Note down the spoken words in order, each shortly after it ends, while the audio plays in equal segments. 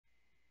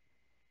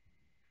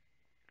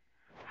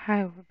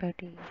Hi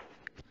everybody,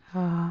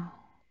 uh,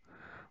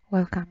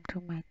 welcome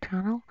to my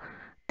channel.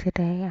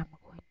 Today I'm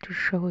going to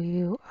show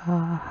you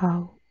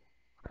how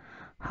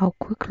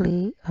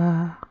quickly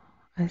a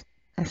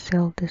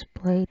cell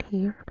displayed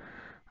here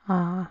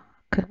uh,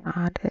 can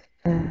add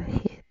a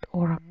hit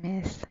or a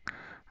miss.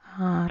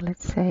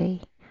 Let's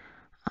say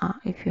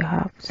if you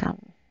have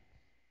some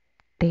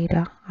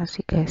data, as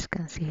you guys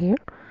can see here,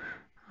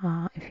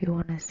 if you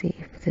want to see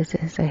if this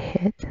is a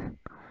hit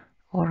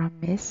or a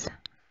miss,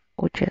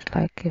 which is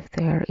like if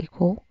they are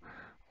equal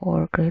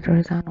or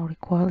greater than or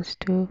equals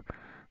to.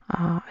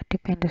 It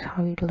depends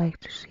how you'd like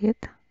to see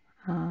it.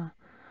 Uh,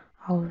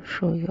 I'll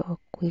show you a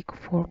quick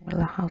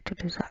formula how to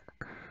do that.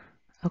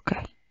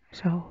 Okay,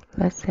 so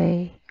let's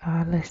say,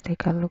 let's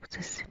take a look at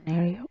this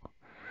scenario.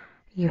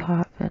 You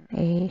have an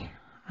a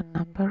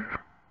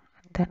number,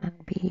 and then in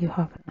B you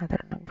have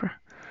another number.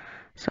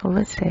 So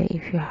let's say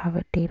if you have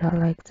a data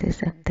like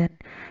this, and then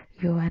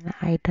you want to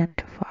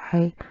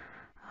identify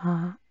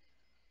uh,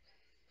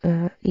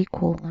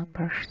 equal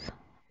numbers.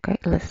 Okay,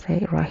 let's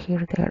say right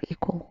here they are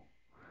equal.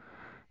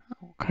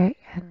 Okay,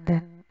 and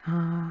then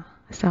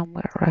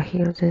somewhere right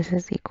here this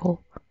is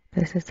equal,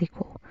 this is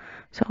equal.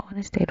 So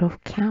instead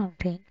of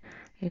counting,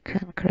 you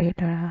can create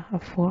a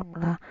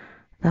formula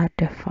that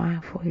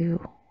define for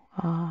you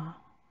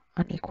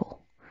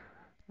unequal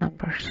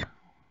numbers.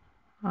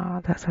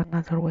 That's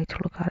another way to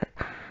look at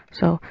it.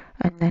 So,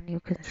 and then you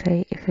can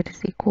say if it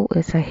is equal,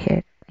 it's a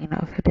hit. You know,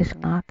 if it is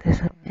not, it's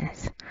a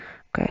miss.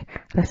 Okay,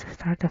 let's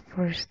start the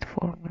first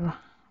formula.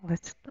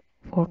 Let's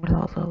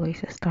formula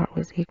always start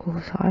with equal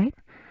sign.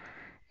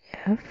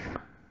 If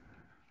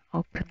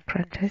open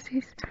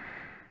parentheses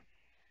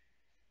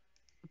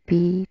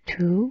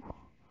B2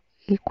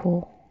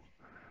 equal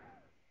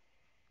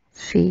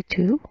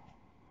C2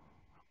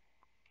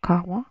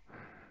 comma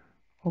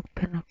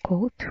open a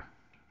quote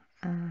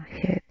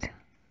hit,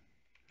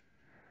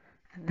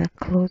 and then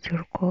close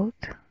your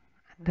quote,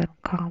 and then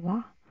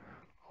comma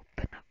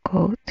open a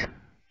quote,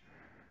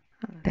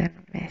 and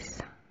then miss,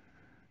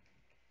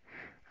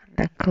 and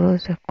then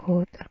close the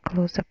quote and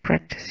close the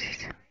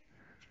parentheses.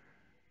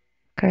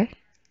 Okay,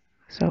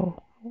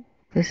 so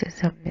this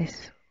is a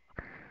miss,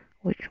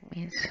 which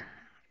means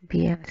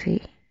B and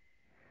C,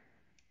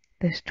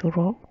 these two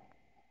rows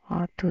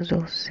to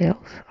those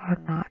cells are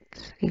not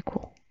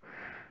equal.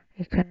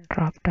 You can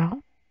drop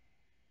down,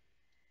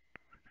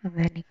 and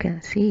then you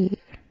can see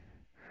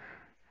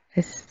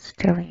it's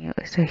telling you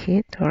it's a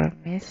hit or a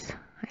miss.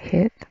 A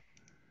hit,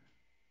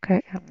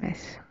 okay, a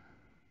miss.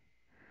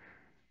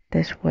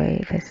 This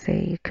way, let's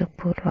say you can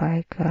put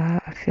like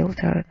a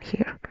filter in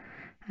here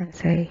and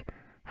say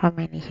how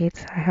many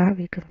hits I have.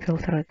 You can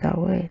filter it that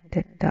way, and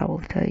then that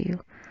will tell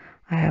you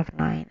I have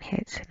 9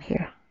 hits in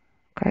here.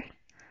 Okay,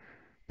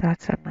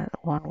 that's another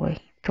one way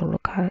to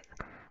look at it.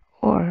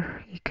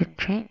 Or you can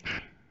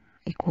change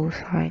equal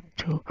sign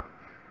to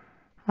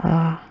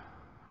uh,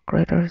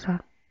 greater than,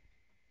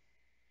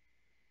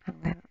 and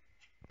then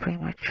pretty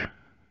much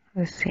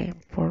the same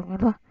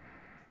formula,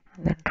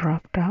 and then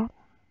drop down,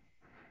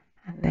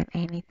 and then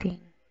anything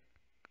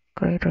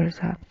greater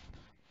than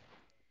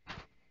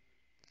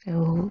it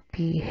will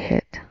be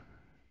hit,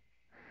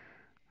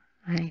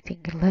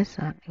 anything less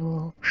than it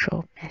will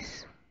show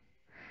miss.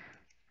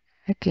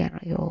 Again,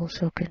 you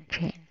also can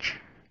change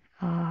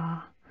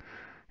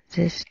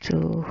this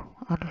to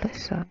a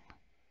less than.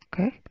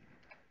 Okay,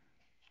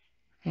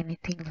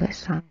 anything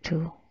less than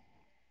to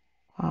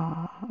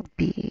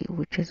B,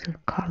 which is in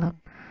column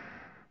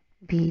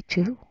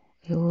B2,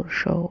 it will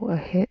show a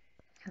hit,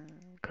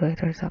 and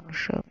greater than will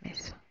show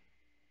miss.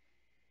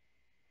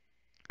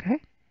 Okay,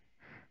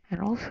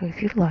 and also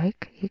if you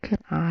like, you can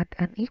add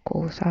an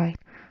equal sign,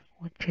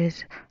 which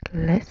is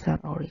less than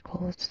or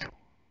equals to,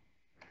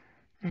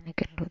 and you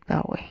can do it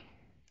that way.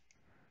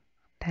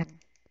 Then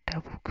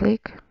double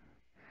click,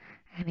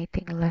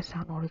 anything less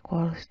than or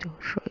equals to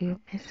show you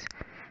miss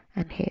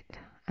and hit,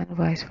 and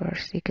vice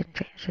versa. You can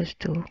change this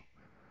to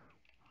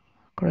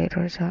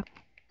greater than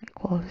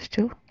equals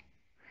to.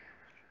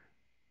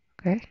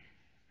 Okay,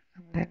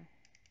 and then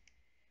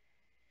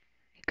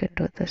you can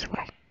do it this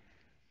way.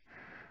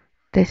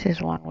 This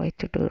is one way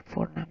to do it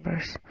for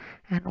numbers,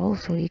 and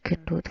also you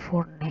can do it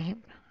for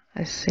name,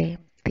 the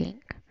same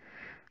thing.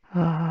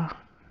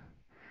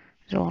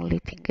 The only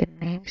thing in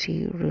names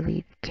you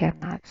really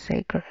cannot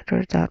say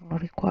greater than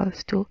or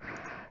equals to.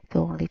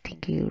 The only thing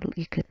you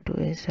can do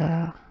is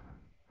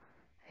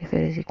if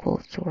it is equal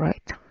to,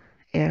 write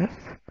if,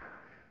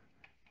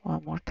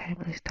 one more time,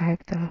 let's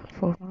type the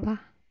formula,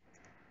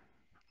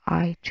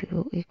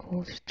 I2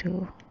 equals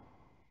to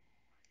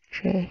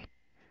J2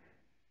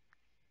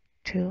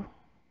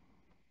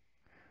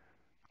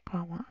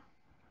 comma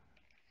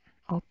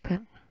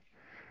open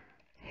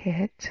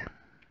hit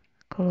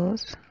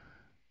close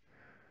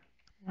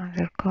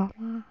another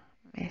comma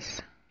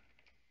miss,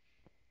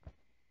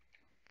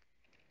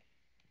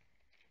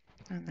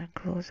 and then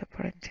close the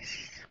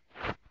parentheses.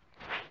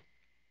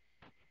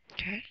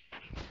 Okay,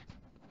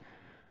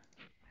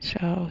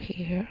 so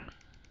here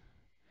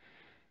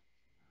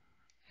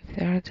if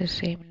they are the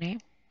same name,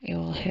 you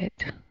will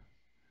hit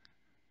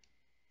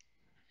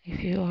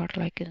if you are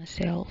like in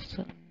sales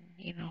and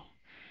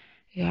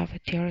you have a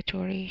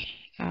territory,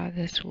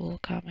 this will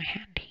come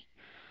handy.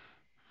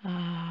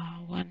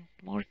 One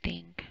more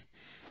thing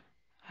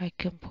I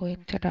can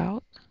point it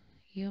out,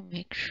 you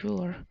make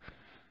sure,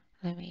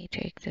 let me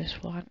take this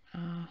one,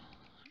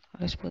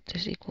 let's put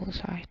this equal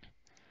sign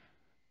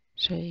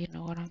so you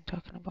know what I'm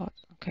talking about.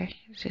 Okay,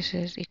 this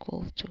is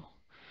equal to,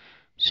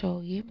 so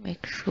you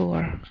make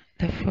sure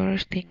the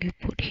first thing you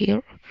put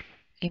here,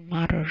 it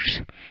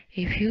matters.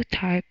 If you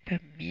type a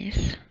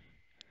miss,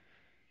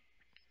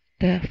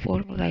 the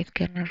formula is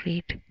gonna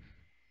read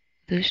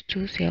those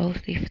two cells.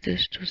 If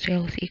those two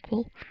cells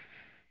equal,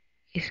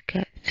 it's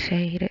gonna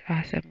say it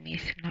as a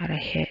miss, not a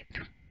hit.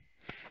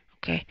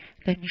 Okay,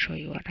 let me show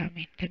you what I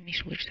mean. Let me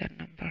switch the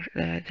number,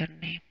 the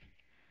name.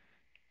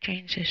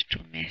 Change this to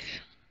miss,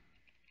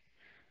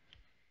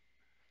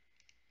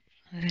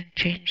 and then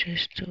change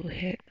this to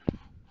hit.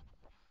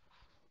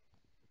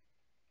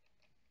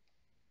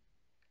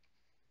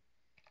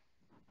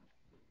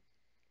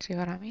 See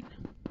what I mean?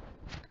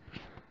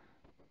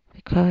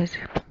 Because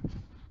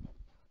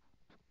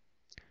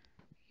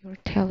you're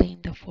telling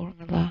the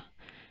formula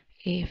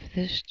if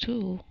these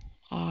two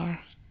are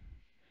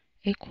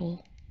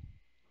equal,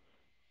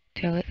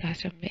 tell it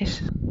as a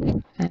miss,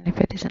 and if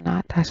it is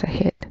not, as a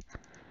hit.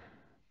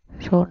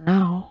 So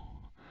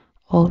now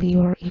all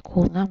your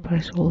equal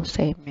numbers will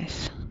say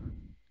miss,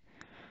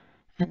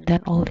 and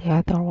then all the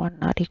other one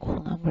not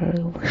equal number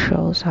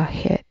shows a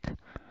hit.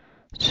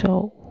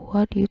 So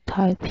what you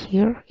type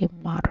here, it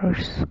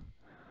matters.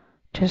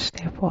 Just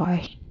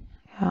FYI,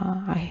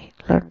 I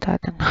learned that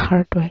in the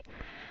hard way.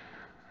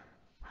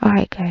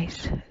 Alright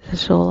guys,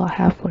 that's all I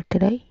have for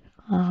today.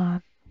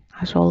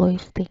 As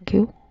always, thank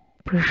you.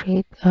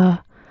 Appreciate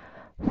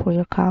for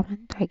your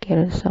comment. I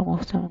get some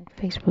of them on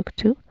Facebook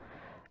too.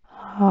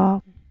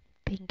 Um,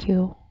 Thank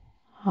you.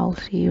 I'll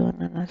see you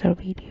in another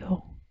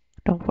video.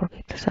 Don't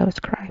forget to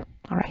subscribe.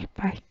 Alright,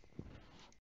 bye.